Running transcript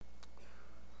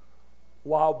A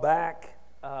while back,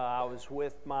 I was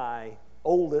with my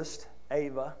oldest,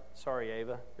 Ava. Sorry,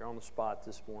 Ava, you're on the spot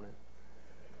this morning.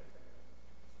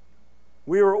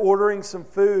 We were ordering some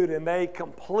food, and they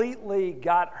completely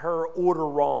got her order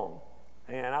wrong.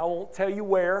 And I won't tell you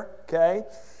where, okay?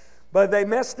 But they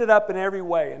messed it up in every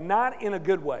way, and not in a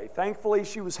good way. Thankfully,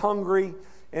 she was hungry,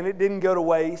 and it didn't go to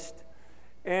waste.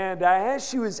 And as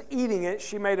she was eating it,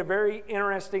 she made a very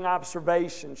interesting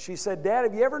observation. She said, "Dad,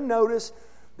 have you ever noticed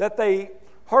that they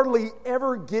hardly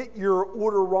ever get your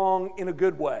order wrong in a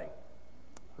good way?"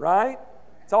 Right?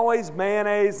 It's always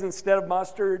mayonnaise instead of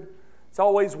mustard. It's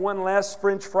always one less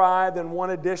French fry than one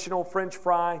additional French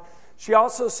fry. She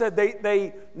also said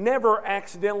they never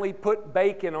accidentally put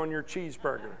bacon on your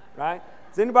cheeseburger, right?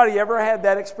 Has anybody ever had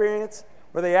that experience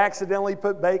where they accidentally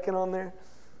put bacon on there?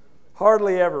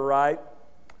 Hardly ever, right?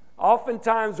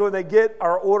 Oftentimes when they get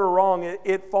our order wrong,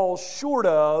 it falls short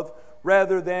of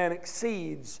rather than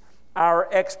exceeds our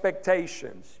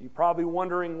expectations. You're probably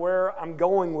wondering where I'm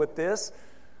going with this.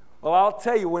 Well, I'll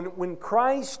tell you, when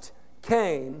Christ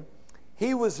came,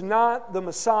 He was not the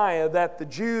Messiah that the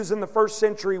Jews in the first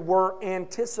century were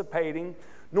anticipating,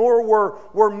 nor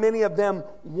were many of them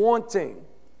wanting.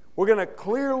 We're going to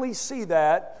clearly see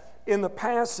that in the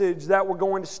passage that we're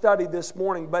going to study this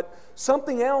morning. But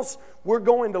something else we're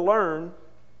going to learn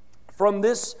from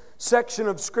this section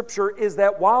of Scripture is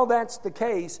that while that's the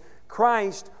case,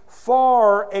 Christ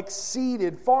far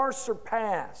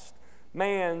surpassed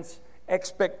man's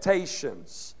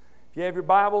expectations. If you have your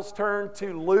Bibles, turn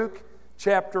to Luke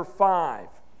chapter 5.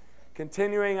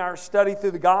 Continuing our study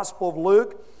through the Gospel of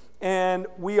Luke, and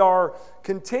we are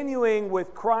continuing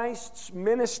with Christ's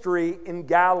ministry in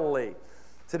Galilee.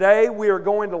 Today we are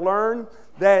going to learn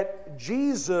that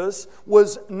Jesus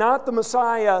was not the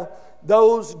Messiah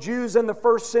those Jews in the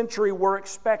first century were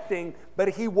expecting, but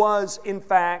He was in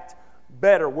fact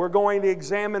better. We're going to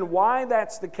examine why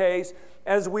that's the case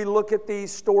as we look at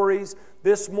these stories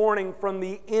this morning from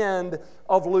the end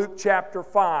of Luke chapter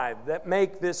 5 that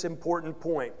make this important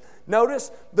point.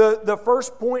 Notice the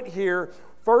first point here.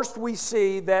 First, we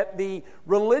see that the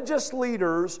religious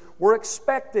leaders were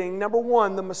expecting, number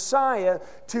one, the Messiah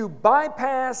to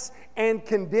bypass and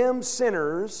condemn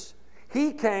sinners.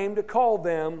 He came to call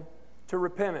them to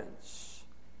repentance.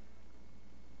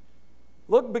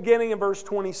 Look beginning in verse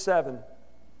 27.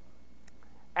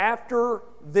 After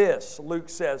this, Luke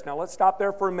says. Now let's stop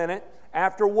there for a minute.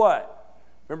 After what?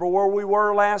 Remember where we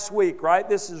were last week, right?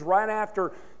 This is right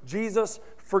after Jesus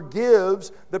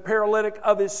forgives the paralytic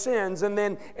of his sins and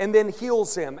then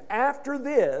heals him. After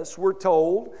this, we're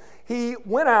told, he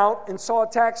went out and saw a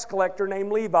tax collector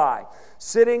named Levi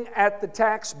sitting at the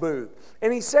tax booth.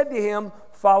 And he said to him,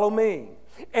 "Follow me."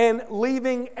 And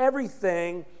leaving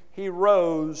everything, he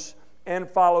rose and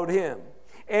followed him.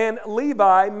 And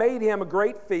Levi made him a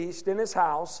great feast in his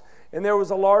house, and there was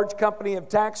a large company of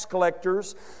tax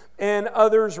collectors and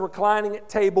others reclining at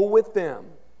table with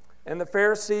them. And the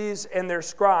Pharisees and their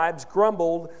scribes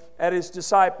grumbled at his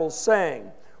disciples,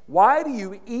 saying, "Why do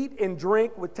you eat and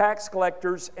drink with tax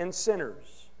collectors and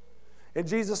sinners?" And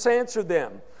Jesus answered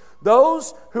them,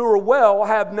 "Those who are well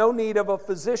have no need of a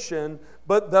physician,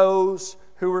 but those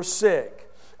who are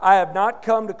sick. I have not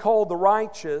come to call the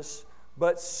righteous,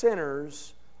 but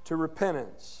sinners to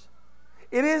repentance."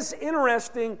 It is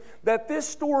interesting that this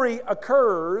story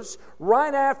occurs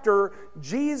right after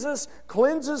Jesus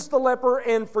cleanses the leper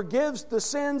and forgives the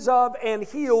sins of and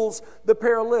heals the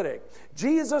paralytic.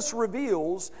 Jesus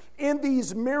reveals in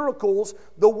these miracles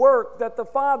the work that the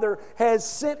Father has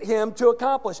sent Him to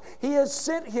accomplish. He has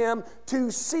sent Him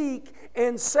to seek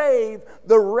and save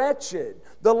the wretched,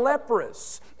 the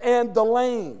leprous, and the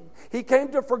lame. He came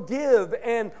to forgive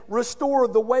and restore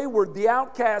the wayward, the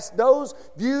outcast, those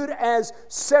viewed as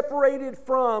separated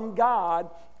from God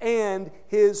and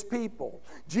His people.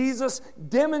 Jesus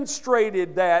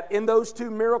demonstrated that in those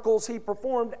two miracles He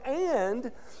performed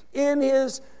and in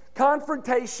His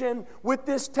confrontation with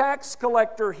this tax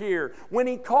collector here when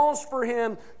He calls for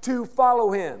him to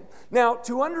follow Him. Now,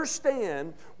 to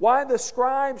understand why the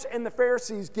scribes and the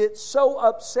Pharisees get so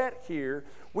upset here,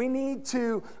 we need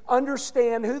to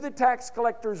understand who the tax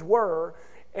collectors were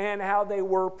and how they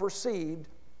were perceived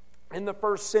in the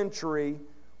first century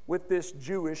with this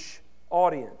Jewish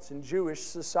audience and Jewish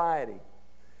society.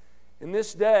 In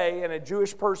this day, in a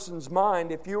Jewish person's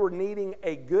mind, if you were needing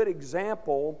a good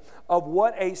example of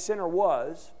what a sinner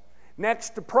was,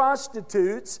 next to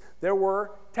prostitutes, there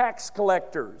were tax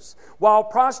collectors. While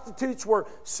prostitutes were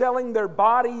selling their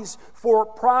bodies for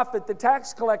profit, the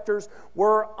tax collectors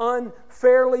were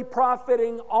unfairly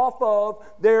profiting off of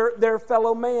their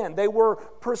fellow man. They were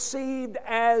perceived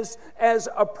as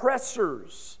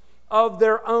oppressors of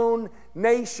their own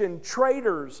nation,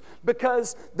 traitors,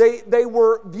 because they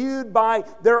were viewed by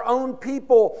their own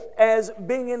people as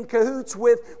being in cahoots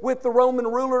with the Roman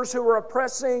rulers who were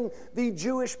oppressing the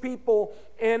Jewish people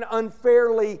and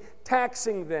unfairly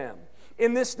taxing them.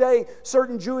 In this day,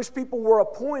 certain Jewish people were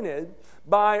appointed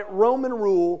by Roman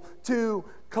rule to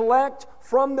collect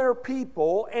from their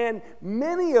people, and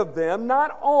many of them,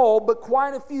 not all, but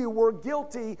quite a few, were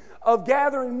guilty of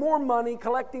gathering more money,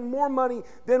 collecting more money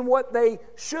than what they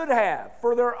should have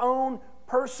for their own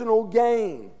personal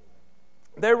gain.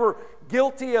 They were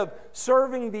guilty of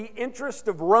serving the interest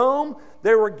of Rome.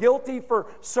 They were guilty for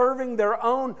serving their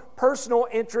own personal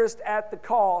interest at the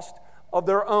cost of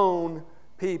their own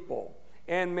people.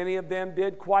 And many of them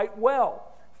did quite well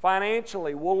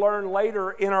financially. We'll learn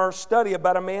later in our study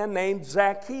about a man named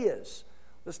Zacchaeus.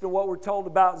 Listen to what we're told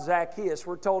about Zacchaeus.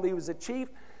 We're told he was a chief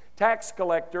tax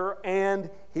collector and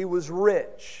he was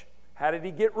rich. How did he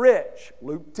get rich?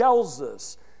 Luke tells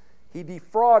us he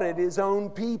defrauded his own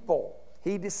people.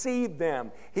 He deceived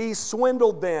them. He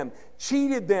swindled them,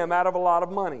 cheated them out of a lot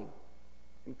of money.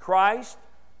 And Christ,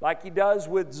 like he does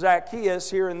with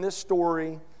Zacchaeus here in this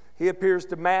story, he appears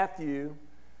to Matthew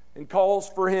and calls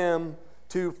for him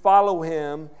to follow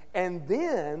him, and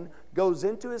then goes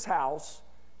into his house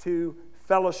to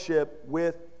fellowship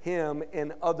with him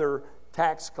and other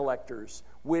tax collectors,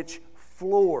 which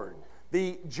floored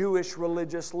the Jewish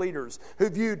religious leaders who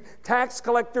viewed tax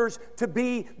collectors to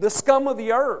be the scum of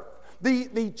the earth,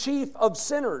 the chief of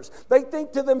sinners. They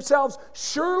think to themselves,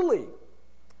 surely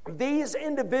these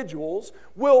individuals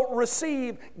will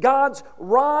receive God's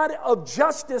rod of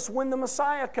justice when the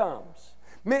Messiah comes.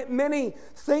 Many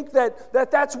think that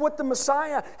that's what the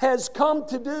Messiah has come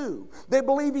to do. They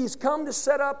believe he's come to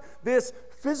set up this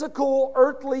physical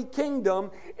earthly kingdom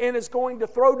and is going to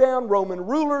throw down Roman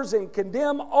rulers and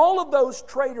condemn all of those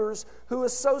traitors who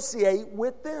associate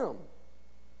with them.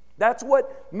 That's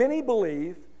what many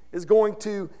believe is going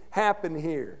to happen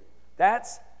here.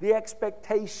 That's the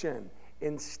expectation.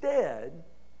 Instead,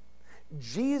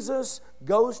 Jesus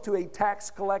goes to a tax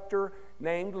collector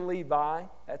named Levi,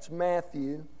 that's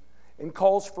Matthew, and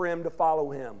calls for him to follow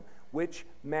him, which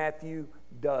Matthew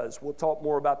does. We'll talk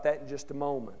more about that in just a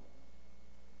moment.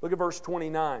 Look at verse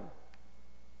 29.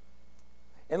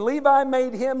 And Levi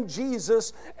made him,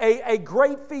 Jesus, a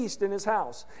great feast in his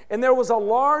house. And there was a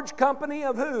large company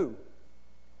of who?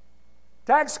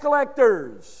 Tax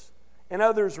collectors, and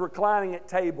others reclining at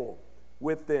table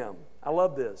with them. I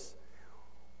love this.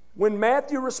 When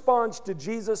Matthew responds to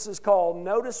Jesus' call,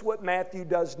 notice what Matthew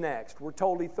does next. We're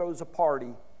told he throws a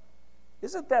party.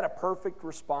 Isn't that a perfect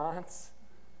response?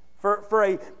 For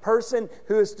a person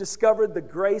who has discovered the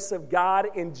grace of God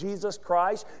in Jesus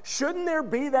Christ, shouldn't there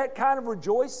be that kind of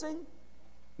rejoicing?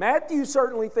 Matthew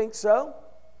certainly thinks so.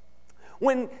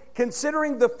 When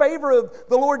considering the favor of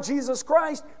the Lord Jesus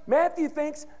Christ, Matthew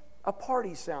thinks a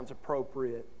party sounds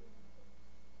appropriate.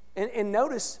 And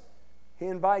notice he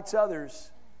invites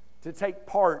others to take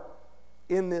part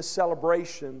in this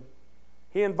celebration.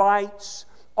 He invites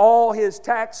all his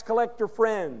tax collector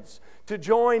friends to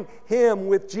join him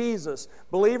with Jesus.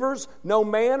 Believers, no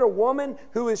man or woman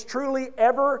who has truly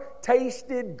ever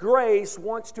tasted grace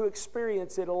wants to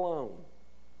experience it alone.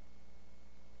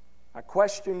 I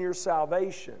question your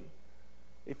salvation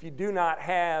if you do not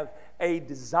have a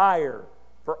desire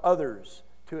for others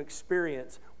to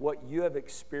experience what you have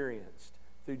experienced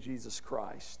through Jesus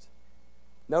Christ.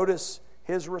 Notice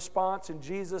his response and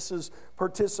Jesus'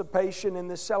 participation in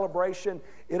this celebration.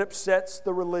 It upsets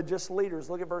the religious leaders.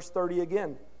 Look at verse 30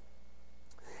 again.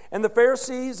 And the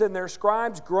Pharisees and their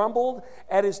scribes grumbled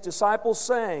at his disciples,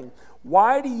 saying,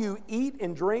 "Why do you eat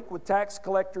and drink with tax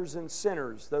collectors and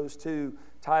sinners?" Those two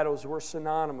titles were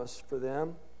synonymous for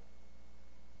them.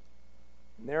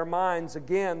 In their minds,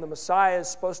 again, the Messiah is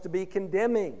supposed to be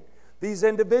condemning these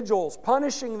individuals,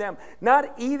 punishing them,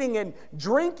 not eating and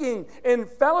drinking and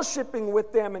fellowshipping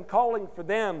with them and calling for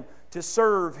them to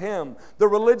serve him. The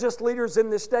religious leaders in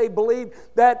this day believed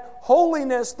that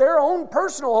holiness, their own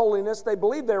personal holiness, they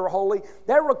believed they were holy,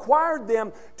 that required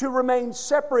them to remain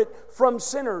separate from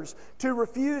sinners, to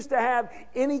refuse to have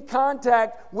any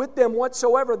contact with them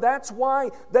whatsoever. That's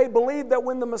why they believed that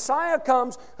when the Messiah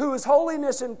comes, who is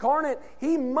holiness incarnate,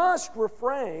 he must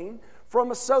refrain from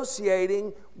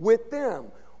associating with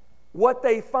them. What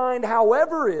they find,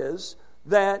 however, is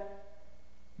that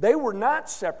they were not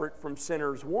separate from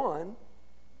sinners, one.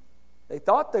 They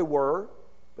thought they were,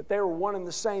 but they were one and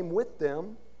the same with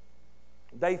them.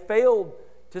 They failed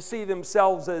to see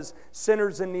themselves as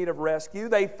sinners in need of rescue.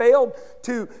 They failed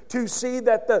to see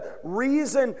that the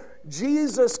reason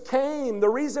Jesus came, the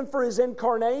reason for His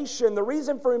incarnation, the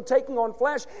reason for Him taking on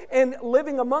flesh and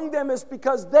living among them is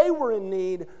because they were in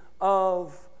need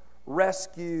of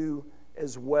rescue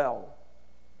as well.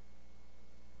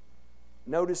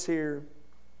 Notice here,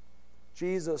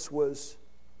 Jesus was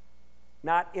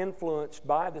not influenced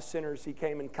by the sinners He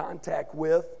came in contact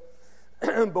with,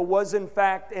 but was in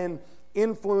fact an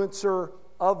influencer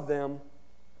of them.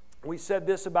 We said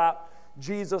this about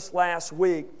Jesus last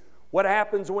week. What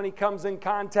happens when He comes in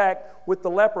contact with the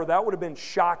leper? That would have been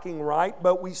shocking, right?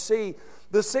 But we see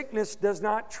the sickness does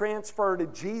not transfer to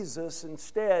Jesus.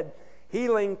 Instead,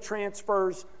 healing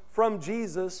transfers from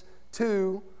Jesus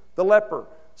to the leper.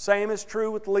 Same is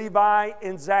true with Levi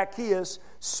and Zacchaeus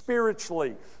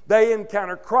spiritually. They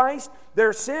encounter Christ.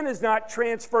 Their sin is not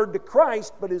transferred to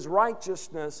Christ, but His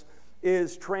righteousness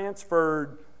is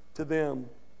transferred to them.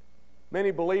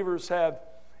 Many believers have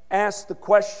asked the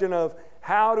question of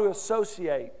how to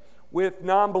associate with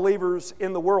non-believers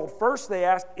in the world. First, they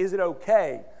asked, is it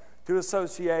okay to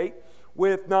associate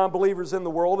with non-believers in the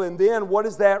world? And then, what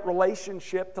is that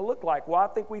relationship to look like? Well, I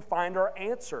think we find our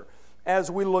answer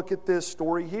as we look at this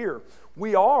story here.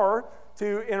 We are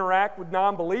to interact with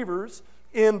non-believers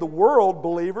in the world,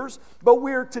 believers, but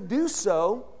we're to do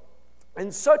so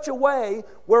in such a way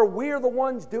where we're the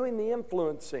ones doing the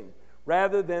influencing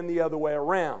rather than the other way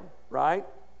around, right?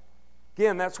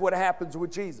 Again, that's what happens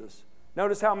with Jesus.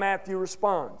 Notice how Matthew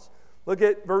responds. Look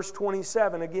at verse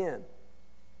 27 again.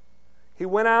 He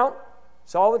went out,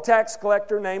 saw the tax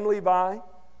collector named Levi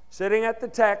sitting at the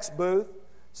tax booth,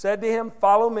 said to him,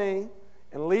 "Follow me,"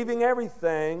 and leaving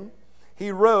everything,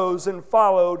 he rose and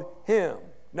followed him.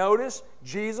 Notice,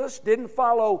 Jesus didn't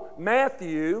follow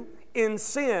Matthew in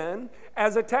sin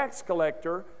as a tax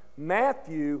collector.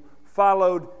 Matthew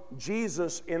followed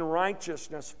Jesus in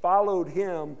righteousness, followed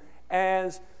Him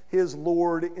as his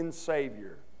Lord and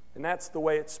Savior. And that's the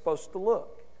way it's supposed to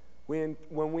look when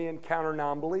we encounter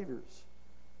non-believers.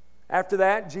 After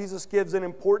that, Jesus gives an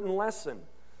important lesson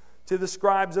to the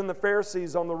scribes and the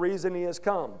Pharisees on the reason He has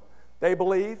come. They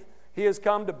believe He has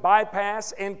come to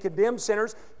bypass and condemn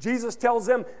sinners. Jesus tells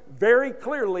them very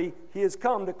clearly He has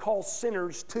come to call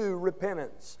sinners to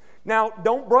repentance. Now,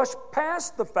 don't brush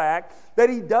past the fact that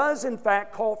He does in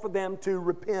fact call for them to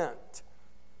repent.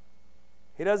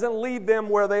 He doesn't leave them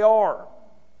where they are.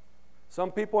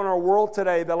 Some people in our world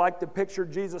today, they like to picture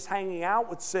Jesus hanging out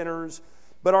with sinners,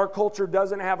 but our culture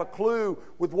doesn't have a clue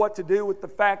with what to do with the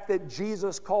fact that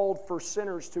Jesus called for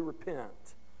sinners to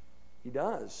repent. He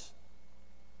does.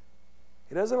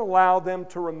 He doesn't allow them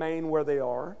to remain where they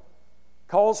are. He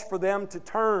calls for them to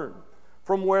turn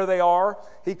from where they are.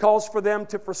 He calls for them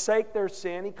to forsake their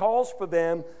sin. He calls for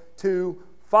them to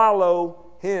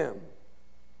follow Him.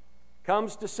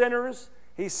 Comes to sinners,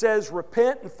 He says,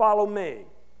 "Repent and follow me."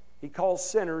 He calls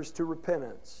sinners to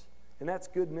repentance. And that's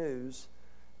good news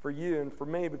for you and for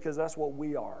me, because that's what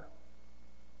we are.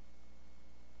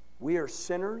 We are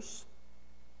sinners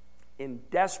in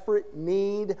desperate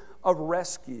need of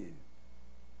rescue.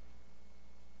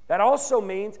 That also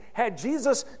means, had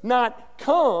Jesus not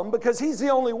come, because He's the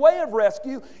only way of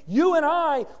rescue, you and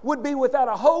I would be without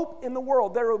a hope in the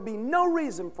world. There would be no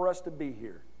reason for us to be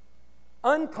here.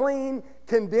 Unclean,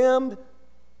 condemned,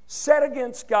 set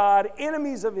against God,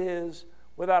 enemies of His,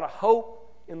 without a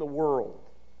hope in the world.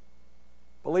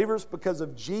 Believers, because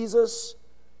of Jesus,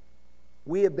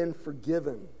 we have been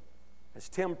forgiven. As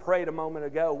Tim prayed a moment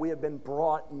ago, we have been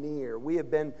brought near. We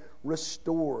have been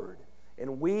restored.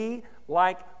 And we,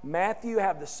 like Matthew,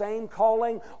 have the same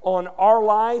calling on our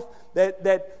life that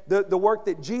the work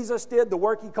that Jesus did, the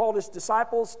work He called His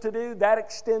disciples to do, that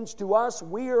extends to us.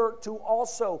 We are to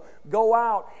also go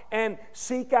out and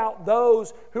seek out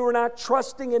those who are not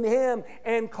trusting in Him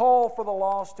and call for the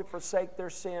lost to forsake their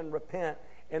sin, repent,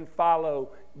 and follow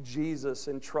Jesus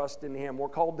and trust in Him. We're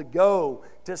called to go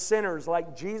to sinners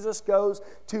like Jesus goes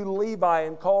to Levi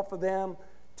and call for them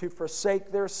to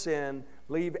forsake their sin,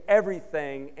 leave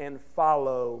everything, and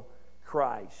follow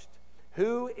Christ.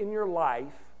 Who in your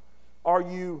life are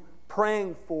you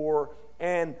praying for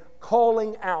and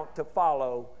calling out to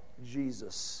follow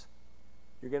Jesus?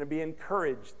 You're going to be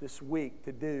encouraged this week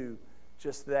to do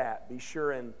just that. Be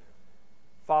sure and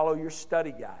follow your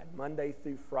study guide Monday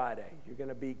through Friday. You're going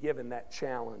to be given that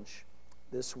challenge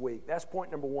this week. That's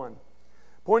point number one.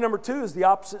 Point number two is the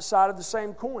opposite side of the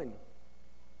same coin.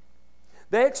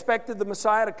 They expected the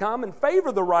Messiah to come and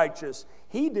favor the righteous.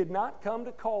 He did not come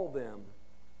to call them.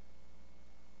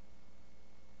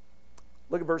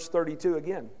 Look at verse 32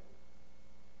 again.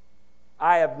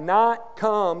 I have not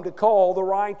come to call the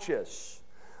righteous,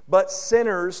 but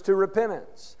sinners to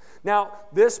repentance. Now,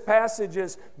 this passage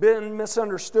has been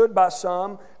misunderstood by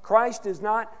some. Christ is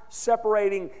not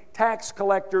separating tax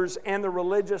collectors and the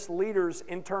religious leaders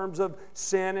in terms of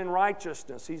sin and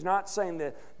righteousness. He's not saying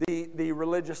that the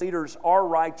religious leaders are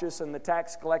righteous and the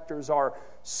tax collectors are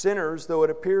sinners, though it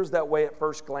appears that way at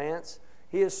first glance.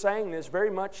 He is saying this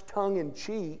very much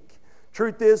tongue-in-cheek.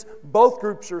 Truth is, both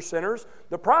groups are sinners.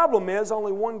 The problem is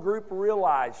only one group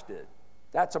realized it.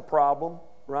 That's a problem,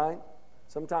 right?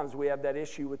 Sometimes we have that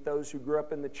issue with those who grew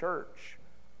up in the church.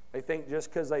 They think just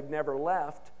because they've never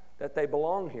left that they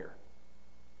belong here.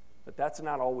 But that's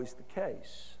not always the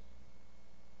case.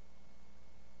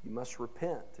 You must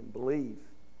repent and believe.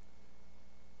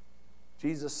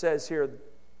 Jesus says here,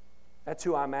 that's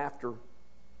who I'm after.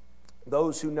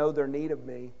 Those who know their need of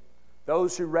me.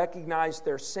 Those who recognize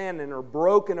their sin and are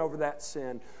broken over that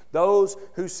sin. Those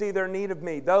who see their need of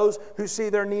me. Those who see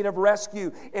their need of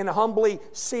rescue and humbly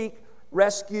seek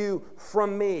rescue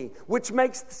from me. Which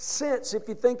makes sense if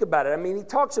you think about it. I mean, he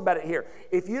talks about it here.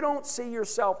 If you don't see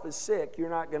yourself as sick, you're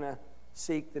not going to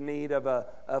seek the need of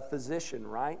a physician,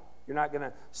 right? You're not going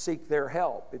to seek their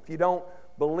help. If you don't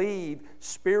believe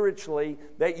spiritually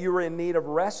that you're in need of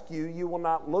rescue, you will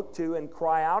not look to and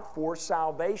cry out for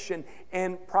salvation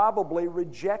and probably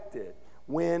reject it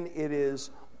when it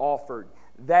is offered.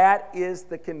 That is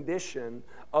the condition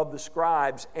of the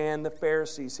scribes and the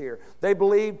Pharisees here. They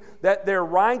believed that their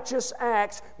righteous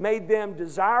acts made them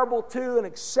desirable to and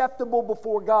acceptable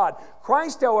before God.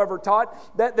 Christ, however,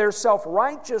 taught that their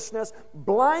self-righteousness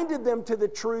blinded them to the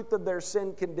truth of their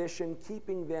sin condition,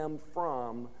 keeping them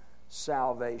from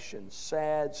salvation.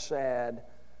 Sad, sad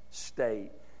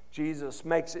state. Jesus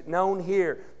makes it known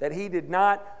here that He did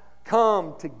not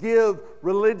come to give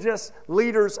religious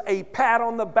leaders a pat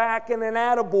on the back and an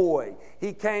attaboy.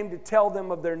 He came to tell them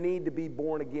of their need to be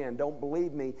born again. Don't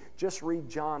believe me? Just read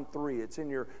John 3. It's in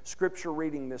your scripture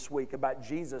reading this week about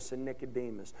Jesus and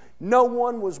Nicodemus. No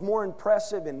one was more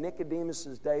impressive in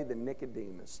Nicodemus' day than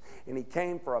Nicodemus. And he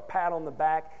came for a pat on the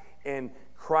back, and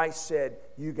Christ said,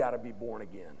 you got to be born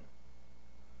again.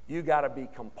 You got to be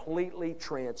completely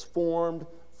transformed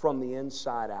from the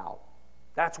inside out.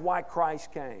 That's why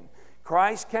Christ came.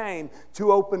 Christ came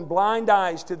to open blind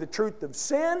eyes to the truth of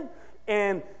sin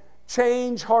and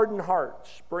change hardened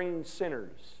hearts, bringing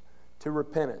sinners to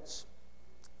repentance.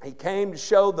 He came to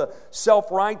show the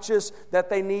self-righteous that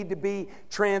they need to be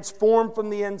transformed from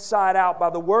the inside out by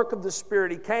the work of the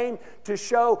Spirit. He came to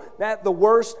show that the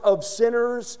worst of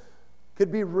sinners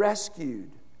could be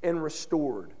rescued and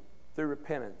restored through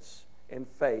repentance and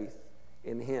faith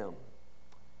in Him.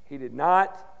 He did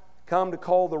not come to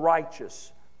call the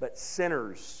righteous, but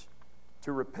sinners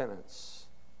to repentance.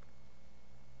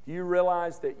 Do you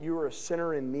realize that you are a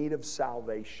sinner in need of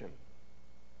salvation?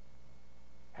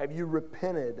 Have you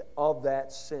repented of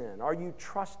that sin? Are you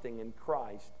trusting in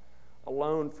Christ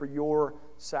alone for your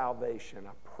salvation?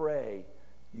 I pray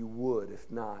you would, if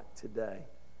not today.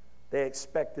 They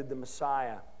expected the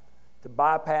Messiah to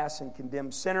bypass and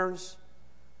condemn sinners,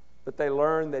 but they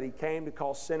learned that He came to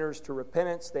call sinners to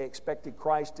repentance. They expected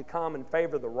Christ to come and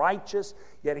favor the righteous,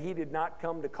 yet He did not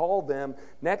come to call them.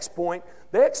 Next point,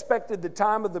 they expected the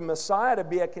time of the Messiah to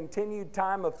be a continued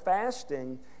time of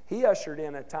fasting. He ushered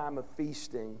in a time of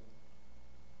feasting.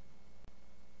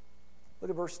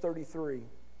 Look at verse 33. And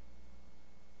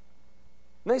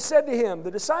they said to Him,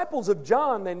 the disciples of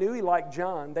John, they knew He liked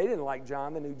John. They didn't like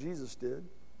John, they knew Jesus did.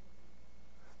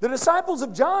 The disciples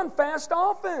of John fast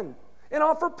often and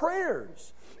offer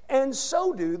prayers, and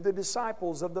so do the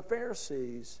disciples of the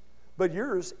Pharisees. But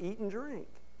yours eat and drink.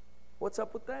 What's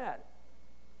up with that?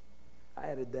 I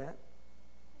added that.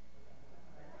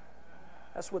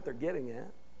 That's what they're getting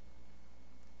at.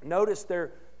 Notice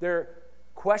they're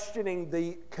questioning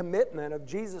the commitment of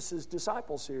Jesus'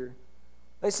 disciples here.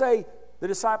 They say, the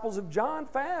disciples of John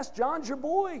fast. John's your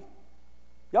boy.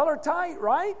 Y'all are tight,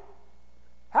 right?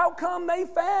 How come they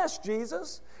fast,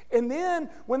 Jesus? And then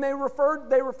when they referred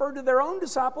to their own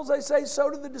disciples, they say, so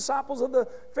do the disciples of the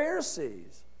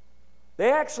Pharisees.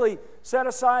 They actually set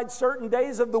aside certain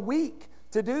days of the week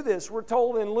to do this. We're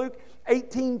told in Luke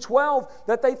 18:12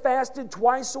 that they fasted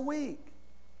twice a week.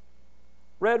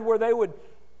 Read where they would,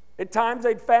 at times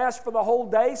they'd fast for the whole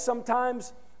day,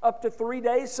 sometimes up to 3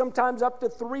 days, sometimes up to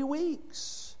 3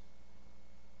 weeks.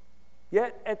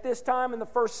 Yet at this time in the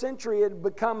first century, it had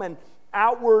become an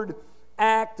outward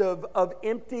act of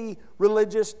empty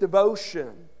religious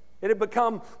devotion. It had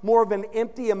become more of an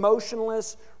empty,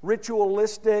 emotionless,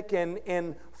 ritualistic,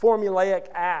 and formulaic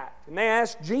act. And they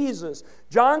asked Jesus,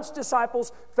 John's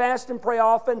disciples fast and pray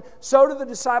often, so do the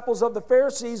disciples of the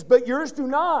Pharisees, but yours do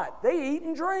not. They eat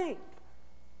and drink.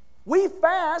 We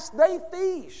fast, they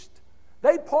feast.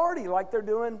 They party like they're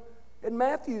doing in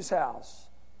Matthew's house.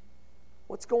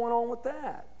 What's going on with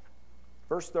that?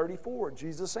 Verse 34,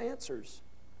 Jesus answers.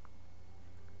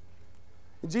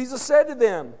 And Jesus said to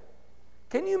them,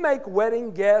 "Can you make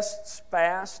wedding guests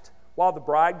fast while the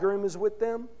bridegroom is with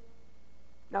them?"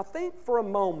 Now think for a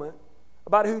moment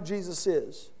about who Jesus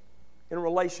is in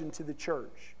relation to the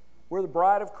church. We're the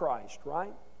bride of Christ,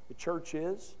 right? The church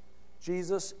is.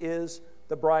 Jesus is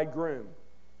the bridegroom.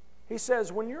 He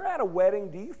says, when you're at a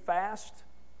wedding, do you fast?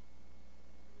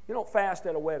 You don't fast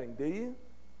at a wedding, do you?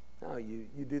 No,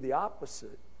 you do the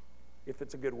opposite if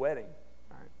it's a good wedding.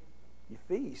 Right? You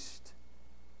feast.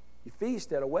 You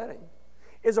feast at a wedding.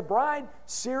 Is a bride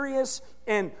serious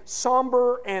and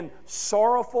somber and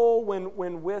sorrowful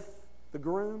when with the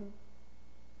groom?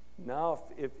 No,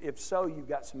 if so, you've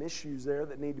got some issues there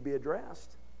that need to be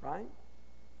addressed, right?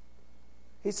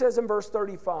 He says in verse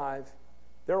 35,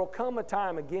 there will come a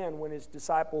time again when his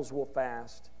disciples will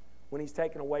fast, when he's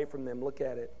taken away from them. Look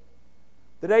at it.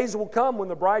 The days will come when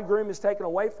the bridegroom is taken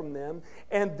away from them,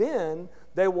 and then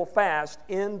they will fast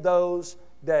in those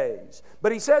days.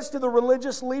 But he says to the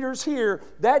religious leaders here,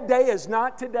 that day is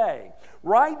not today.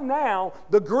 Right now,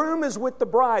 the groom is with the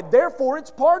bride. Therefore,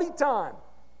 it's party time.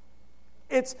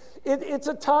 It's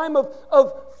a time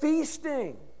of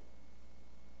feasting.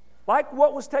 Like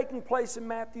what was taking place in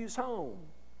Matthew's home.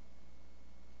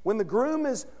 When the groom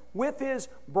is with his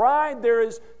bride, there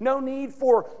is no need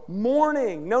for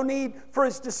mourning, no need for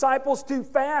his disciples to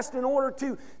fast in order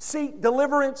to seek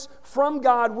deliverance from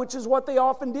God, which is what they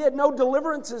often did. No,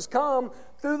 deliverance has come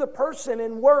through the person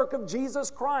and work of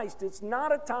Jesus Christ. It's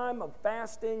not a time of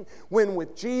fasting when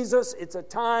with Jesus, it's a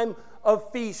time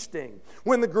of feasting.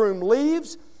 When the groom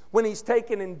leaves, when he's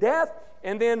taken in death,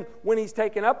 and then when he's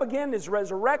taken up again, his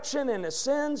resurrection and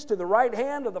ascends to the right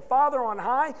hand of the Father on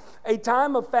high, a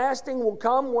time of fasting will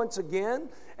come once again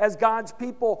as God's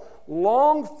people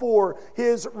long for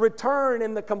his return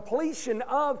and the completion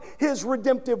of his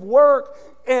redemptive work.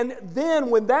 And then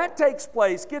when that takes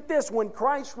place, get this, when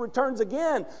Christ returns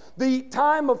again, the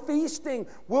time of feasting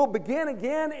will begin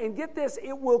again, and get this,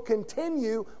 it will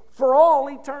continue for all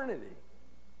eternity.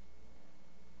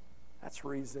 That's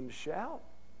reason to shout.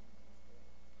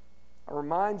 I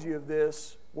remind you of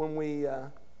this when we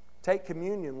take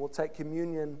communion. We'll take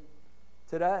communion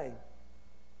today.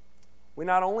 We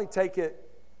not only take it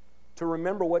to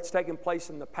remember what's taken place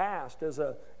in the past as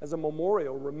a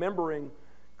memorial, remembering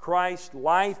Christ's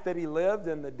life that he lived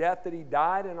and the death that he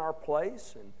died in our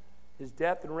place, and his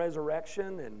death and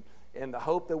resurrection, and the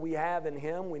hope that we have in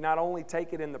him. We not only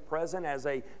take it in the present as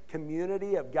a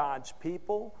community of God's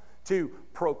people to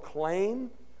proclaim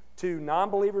to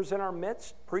non-believers in our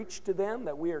midst, preach to them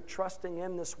that we are trusting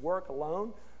in this work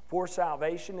alone for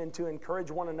salvation and to encourage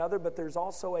one another, but there's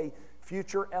also a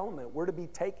future element. We're to be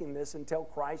taking this until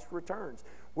Christ returns.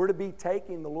 We're to be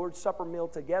taking the Lord's Supper meal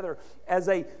together as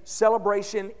a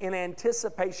celebration in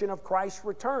anticipation of Christ's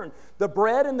return. The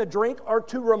bread and the drink are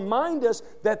to remind us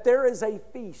that there is a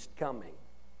feast coming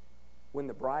when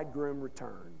the bridegroom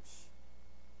returns.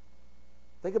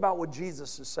 Think about what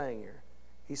Jesus is saying here.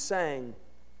 He's saying,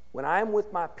 when I am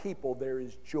with my people, there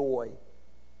is joy.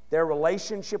 Their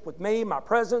relationship with me, my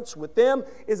presence with them,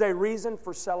 is a reason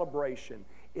for celebration.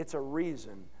 It's a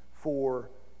reason for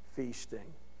feasting.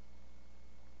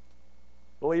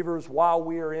 Believers, while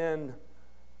we are in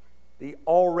the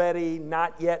already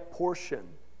not yet portion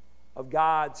of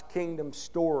God's kingdom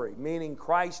story, meaning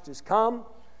Christ has come,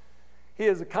 he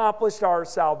has accomplished our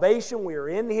salvation, we are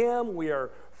in him, we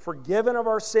are forgiven of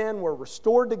our sin, we're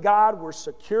restored to God, we're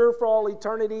secure for all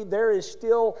eternity. There is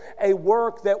still a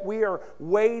work that we are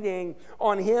waiting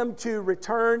on him to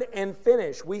return and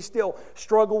finish. We still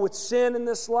struggle with sin in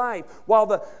this life. While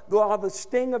the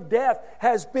sting of death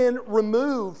has been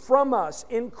removed from us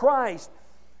in Christ,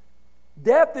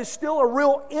 death is still a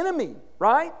real enemy,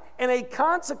 right? And a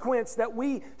consequence that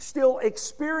we still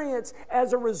experience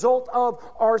as a result of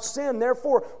our sin.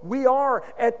 Therefore, we are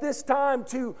at this time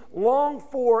to long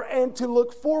for and to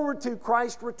look forward to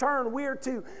Christ's return. We are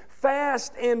to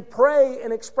fast and pray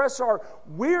and express our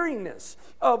weariness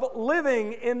of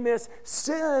living in this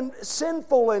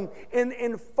sinful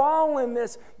and fallen,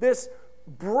 this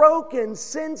broken,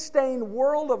 sin-stained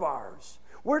world of ours.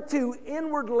 We're to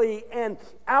inwardly and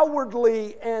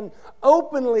outwardly and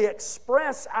openly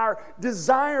express our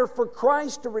desire for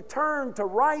Christ to return to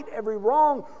right every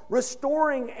wrong,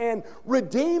 restoring and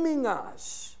redeeming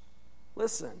us.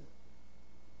 Listen,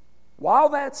 while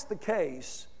that's the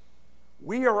case,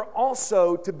 we are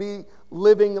also to be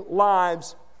living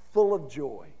lives full of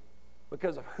joy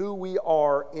because of who we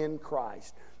are in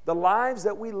Christ. The lives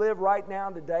that we live right now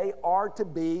today are to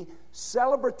be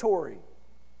celebratory.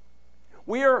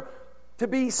 We are to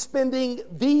be spending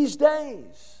these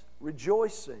days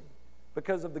rejoicing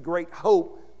because of the great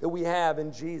hope that we have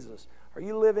in Jesus. Are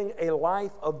you living a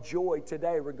life of joy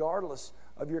today, regardless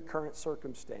of your current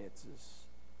circumstances?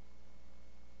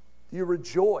 Do you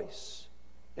rejoice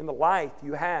in the life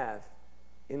you have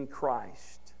in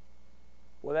Christ?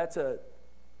 Well,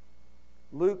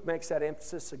 Luke makes that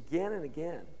emphasis again and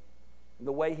again in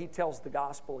the way he tells the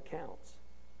gospel accounts.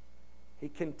 He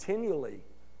continually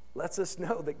lets us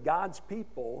know that God's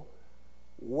people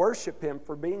worship Him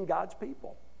for being God's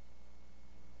people.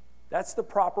 That's the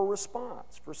proper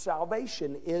response for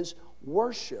salvation, is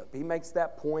worship. He makes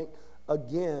that point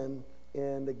again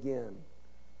and again.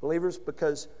 Believers,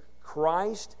 because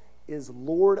Christ is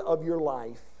Lord of your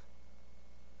life,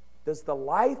 does the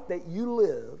life that you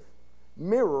live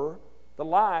mirror the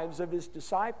lives of His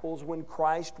disciples when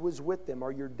Christ was with them?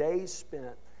 Are your days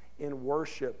spent in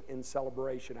worship, in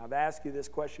celebration? I've asked you this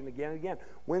question again and again.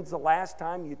 When's the last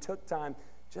time you took time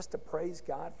just to praise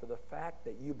God for the fact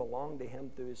that you belong to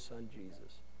Him through His Son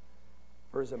Jesus,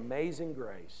 for His amazing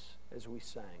grace, as we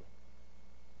sang?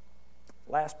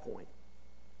 Last point.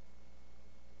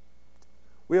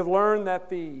 We have learned that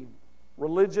the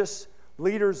religious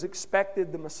leaders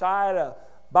expected the Messiah to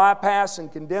bypass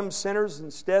and condemn sinners.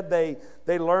 Instead,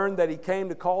 they learned that He came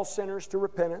to call sinners to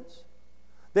repentance.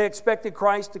 They expected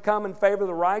Christ to come and favor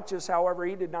the righteous. However,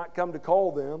 He did not come to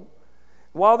call them.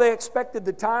 While they expected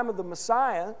the time of the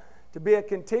Messiah to be a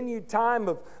continued time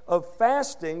of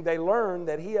fasting, they learned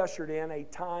that He ushered in a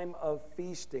time of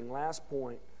feasting. Last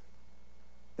point.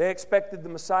 They expected the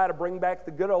Messiah to bring back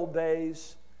the good old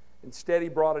days. Instead, He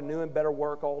brought a new and better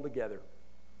work altogether.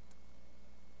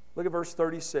 Look at verse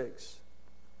 36.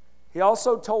 He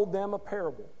also told them a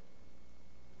parable.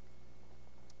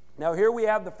 Now, here we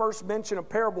have the first mention of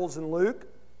parables in Luke.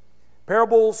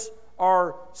 Parables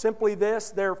are simply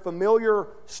this: they're familiar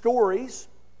stories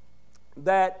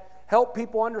that help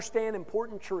people understand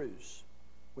important truths.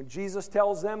 When Jesus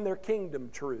tells them, they're kingdom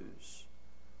truths.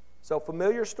 So,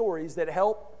 familiar stories that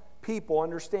help people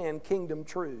understand kingdom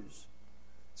truths.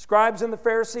 Scribes and the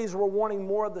Pharisees were wanting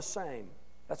more of the same.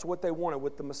 That's what they wanted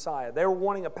with the Messiah. They were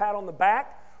wanting a pat on the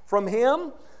back from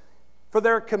Him for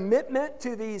their commitment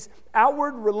to these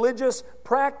outward religious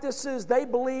practices they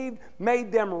believed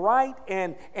made them right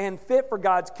and fit for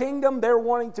God's kingdom. They were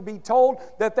wanting to be told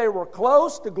that they were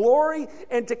close to glory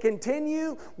and to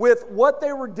continue with what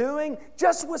they were doing,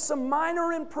 just with some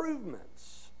minor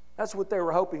improvements. That's what they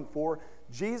were hoping for.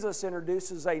 Jesus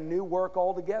introduces a new work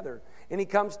altogether, and He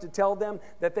comes to tell them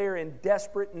that they are in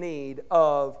desperate need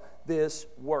of this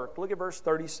work. Look at verse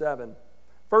 37.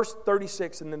 First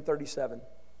 36 and then 37.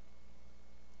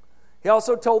 He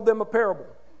also told them a parable.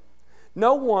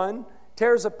 No one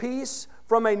tears a piece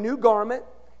from a new garment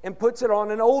and puts it on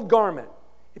an old garment.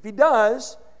 If he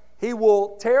does, he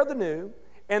will tear the new,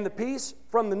 and the piece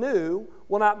from the new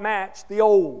will not match the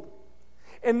old.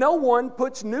 And no one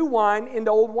puts new wine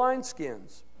into old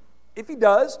wineskins. If he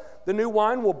does, the new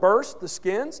wine will burst the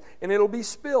skins, and it'll be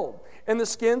spilled, and the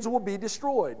skins will be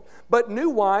destroyed. But new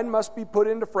wine must be put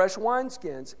into fresh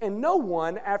wineskins. And no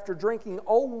one, after drinking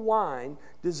old wine,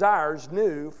 desires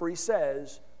new, for he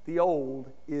says, the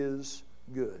old is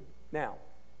good. Now,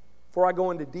 before I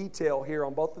go into detail here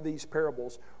on both of these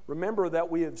parables, remember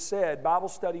that we have said, Bible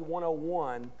Study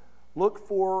 101, look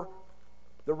for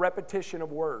the repetition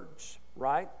of words,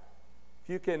 right? If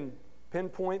you can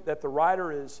pinpoint that the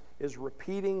writer is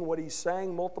repeating what he's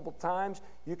saying multiple times,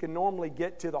 you can normally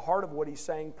get to the heart of what he's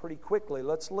saying pretty quickly.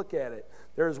 Let's look at it.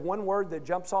 There's one word that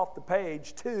jumps off the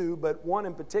page, two, but one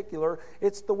in particular,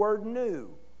 it's the word new.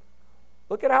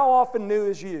 Look at how often new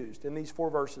is used in these four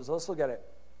verses. Let's look at it.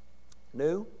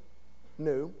 New,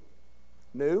 new,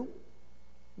 new,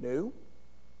 new,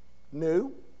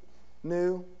 new,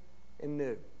 new, and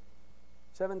new.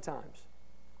 7 times.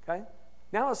 Okay?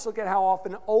 Now let's look at how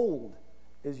often old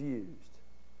is used.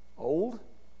 Old.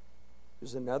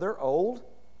 There's another old,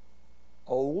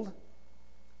 old,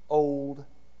 old,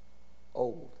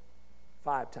 old.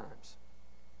 5 times.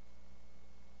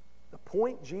 The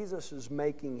point Jesus is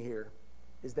making here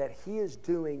is that He is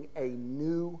doing a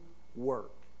new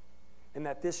work. And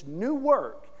that this new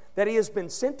work that He has been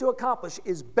sent to accomplish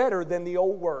is better than the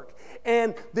old work.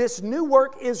 And this new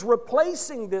work is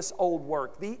replacing this old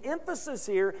work. The emphasis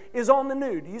here is on the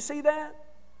new. Do you see that?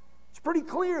 It's pretty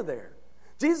clear there.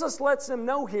 Jesus lets them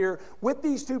know here with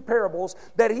these 2 parables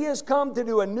that He has come to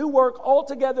do a new work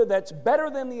altogether that's better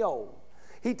than the old.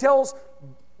 He tells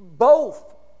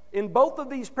in both of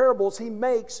these parables, He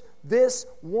makes this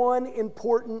one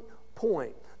important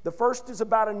point. The first is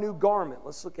about a new garment.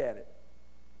 Let's look at it.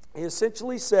 He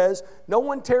essentially says, no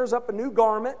one tears up a new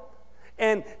garment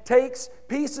and takes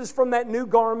pieces from that new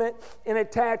garment and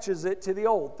attaches it to the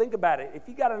old. Think about it. If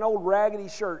you got an old raggedy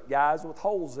shirt, guys, with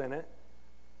holes in it,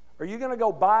 are you going to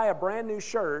go buy a brand new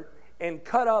shirt and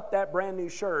cut up that brand new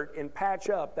shirt and patch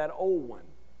up that old one?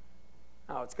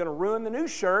 No, it's going to ruin the new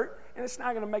shirt, and it's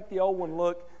not going to make the old one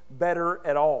look better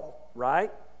at all,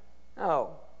 right?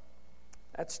 No.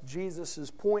 That's Jesus'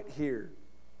 point here.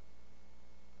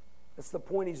 That's the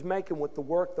point he's making with the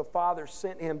work the Father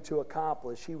sent him to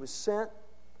accomplish. He was sent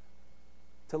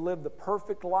to live the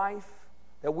perfect life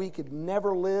that we could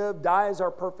never live, die as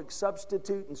our perfect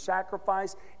substitute and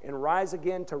sacrifice, and rise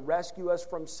again to rescue us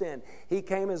from sin. He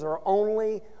came as our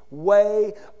only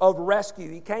way of rescue.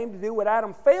 He came to do what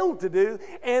Adam failed to do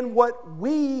and what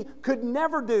we could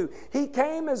never do. He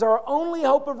came as our only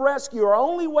hope of rescue, our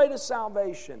only way to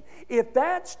salvation. If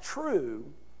that's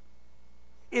true,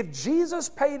 if Jesus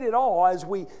paid it all, as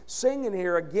we sing in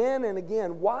here again and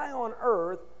again, why on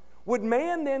earth would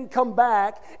man then come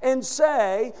back and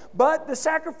say, but the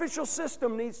sacrificial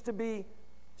system needs to be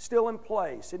still in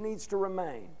place. It needs to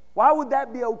remain. Why would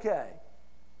that be okay?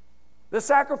 The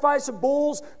sacrifice of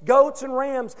bulls, goats, and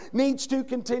rams needs to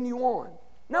continue on.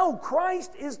 No,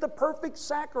 Christ is the perfect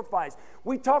sacrifice.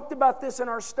 We talked about this in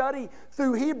our study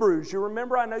through Hebrews. You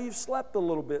remember, I know you've slept a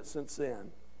little bit since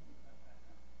then.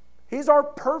 He's our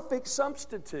perfect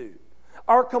substitute,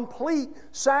 our complete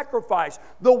sacrifice,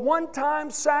 the one-time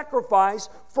sacrifice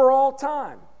for all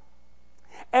time.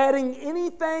 Adding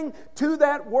anything to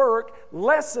that work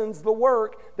lessens the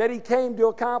work that He came to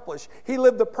accomplish. He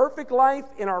lived the perfect life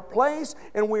in our place,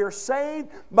 and we are saved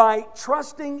by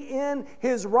trusting in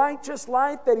His righteous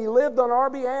life that He lived on our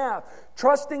behalf,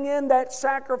 trusting in that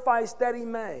sacrifice that He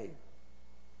made,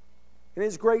 in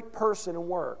His great person and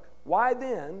work. Why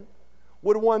then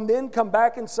would one then come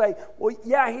back and say, well,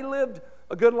 yeah, He lived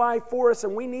a good life for us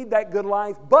and we need that good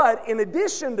life, but in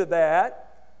addition to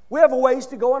that, we have a ways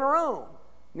to go on our own.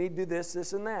 Need to do this,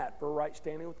 this, and that for right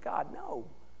standing with God. No.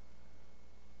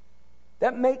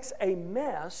 That makes a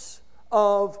mess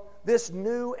of this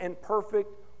new and perfect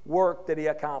work that He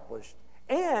accomplished.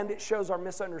 And it shows our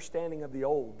misunderstanding of the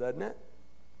old, doesn't it?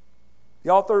 The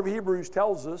author of Hebrews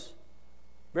tells us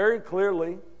very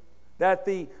clearly that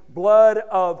the blood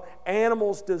of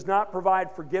animals does not provide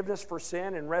forgiveness for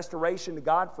sin and restoration to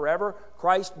God forever.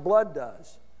 Christ's blood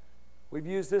does. We've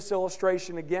used this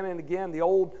illustration again and again. The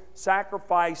old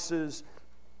sacrifices,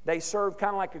 they served kind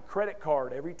of like a credit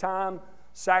card. Every time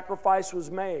sacrifice was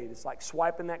made, it's like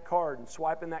swiping that card and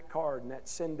swiping that card, and that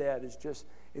sin debt is just,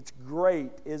 it's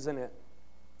great, isn't it?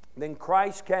 Then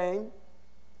Christ came,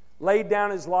 laid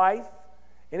down His life,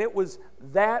 and it was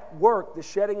that work, the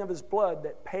shedding of His blood,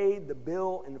 that paid the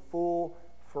bill in full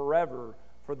forever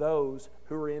for those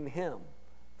who are in Him,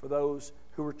 for those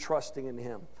who are trusting in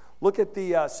Him. Look at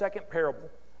the second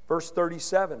parable, verse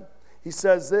 37. He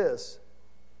says this,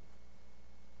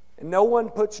 and no one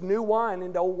puts new wine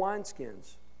into old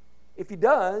wineskins. If he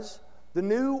does, the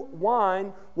new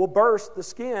wine will burst the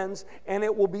skins and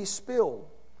it will be spilled,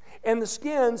 and the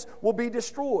skins will be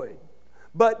destroyed.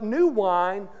 But new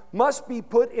wine must be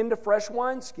put into fresh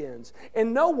wineskins.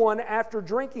 And no one, after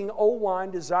drinking old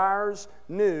wine, desires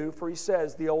new, for he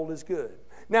says the old is good.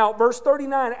 Now, verse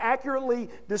 39 accurately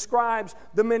describes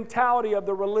the mentality of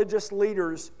the religious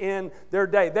leaders in their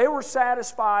day. They were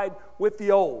satisfied with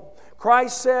the old.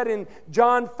 Christ said in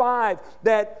John 5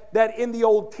 that in the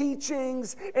old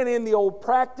teachings and in the old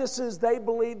practices, they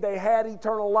believed they had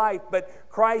eternal life. But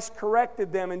Christ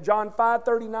corrected them. In John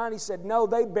 5:39, He said, no,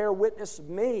 they bear witness of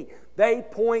me. They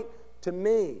point to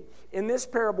me. In this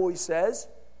parable, He says,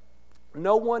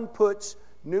 no one puts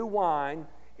new wine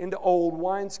into old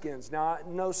wineskins. Now, I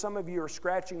know some of you are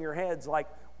scratching your heads like,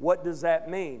 what does that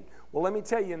mean? Well, let me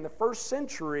tell you, in the first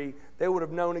century, they would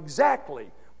have known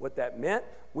exactly what that meant.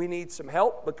 We need some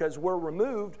help because we're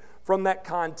removed from that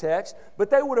context. But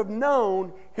they would have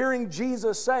known, hearing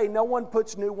Jesus say, no one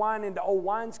puts new wine into old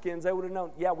wineskins, they would have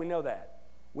known, yeah, we know that.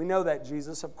 We know that,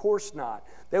 Jesus. Of course not.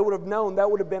 They would have known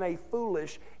that would have been a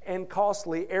foolish and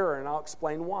costly error, and I'll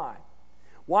explain why.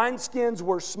 Wineskins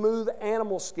were smooth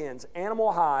animal skins,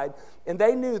 animal hide, and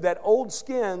they knew that old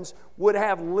skins would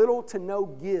have little to no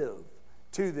give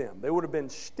to them. They would have been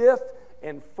stiff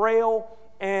and frail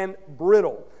and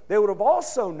brittle. They would have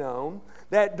also known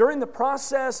that during the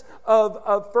process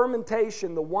of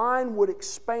fermentation, the wine would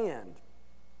expand,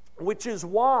 which is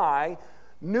why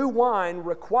new wine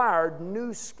required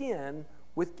new skin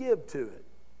with give to it.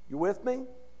 You with me?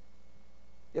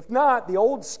 If not, the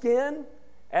old skin,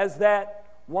 as that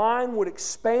Wine would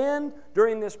expand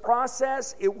during this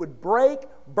process. It would break,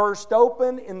 burst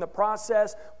open in the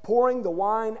process, pouring the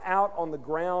wine out on the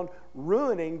ground,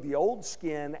 ruining the old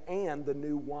skin and the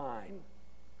new wine.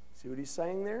 See what he's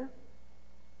saying there?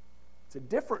 It's a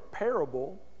different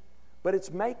parable, but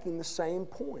it's making the same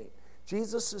point.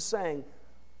 Jesus is saying,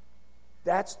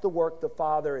 that's the work the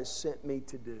Father has sent me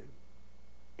to do.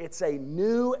 It's a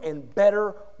new and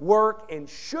better work and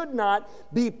should not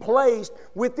be placed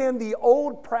within the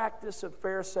old practice of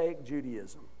Pharisaic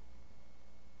Judaism.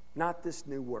 Not this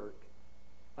new work.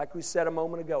 Like we said a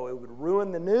moment ago, it would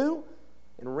ruin the new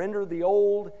and render the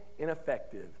old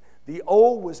ineffective. The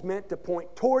old was meant to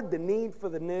point toward the need for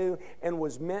the new and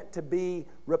was meant to be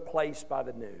replaced by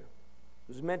the new. It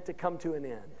was meant to come to an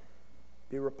end,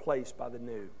 be replaced by the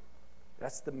new.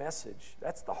 That's the message.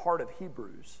 That's the heart of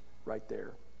Hebrews right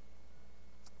there.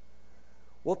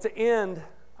 Well, to end,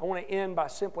 I want to end by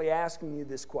simply asking you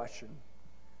this question.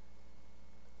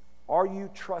 Are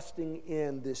you trusting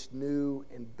in this new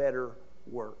and better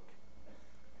work?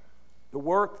 The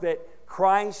work that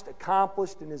Christ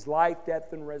accomplished in His life,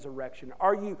 death, and resurrection.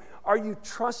 Are you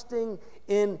trusting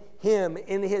in Him,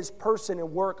 in His person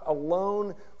and work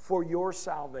alone for your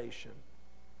salvation?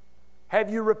 Have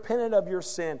you repented of your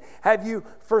sin? Have you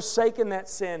forsaken that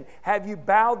sin? Have you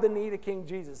bowed the knee to King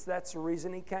Jesus? That's the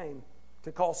reason He came,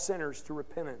 to call sinners to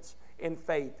repentance and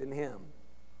faith in Him.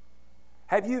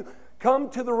 Have you come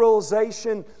to the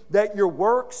realization that your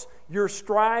works, your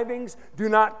strivings, do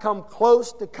not come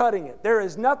close to cutting it? There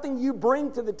is nothing you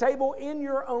bring to the table in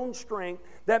your own strength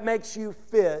that makes you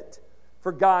fit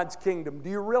for God's kingdom. Do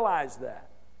you realize that?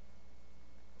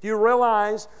 Do you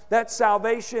realize that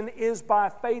salvation is by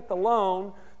faith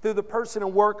alone, through the person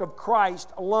and work of Christ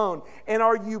alone? And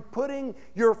are you putting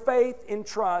your faith and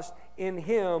trust in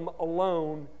Him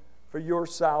alone for your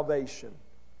salvation?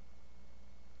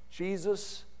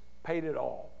 Jesus paid it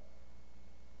all.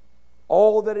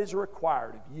 All that is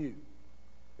required of you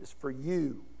is for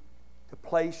you to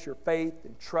place your faith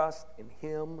and trust in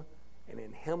Him and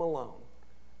in Him alone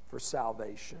for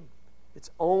salvation. It's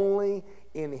only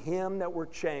in Him that we're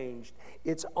changed.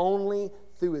 It's only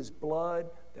through His blood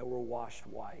that we're washed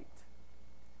white.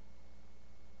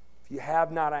 If you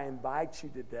have not, I invite you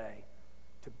today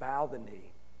to bow the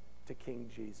knee to King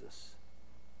Jesus.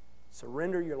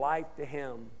 Surrender your life to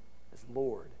Him as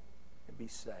Lord and be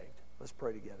saved. Let's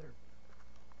pray together.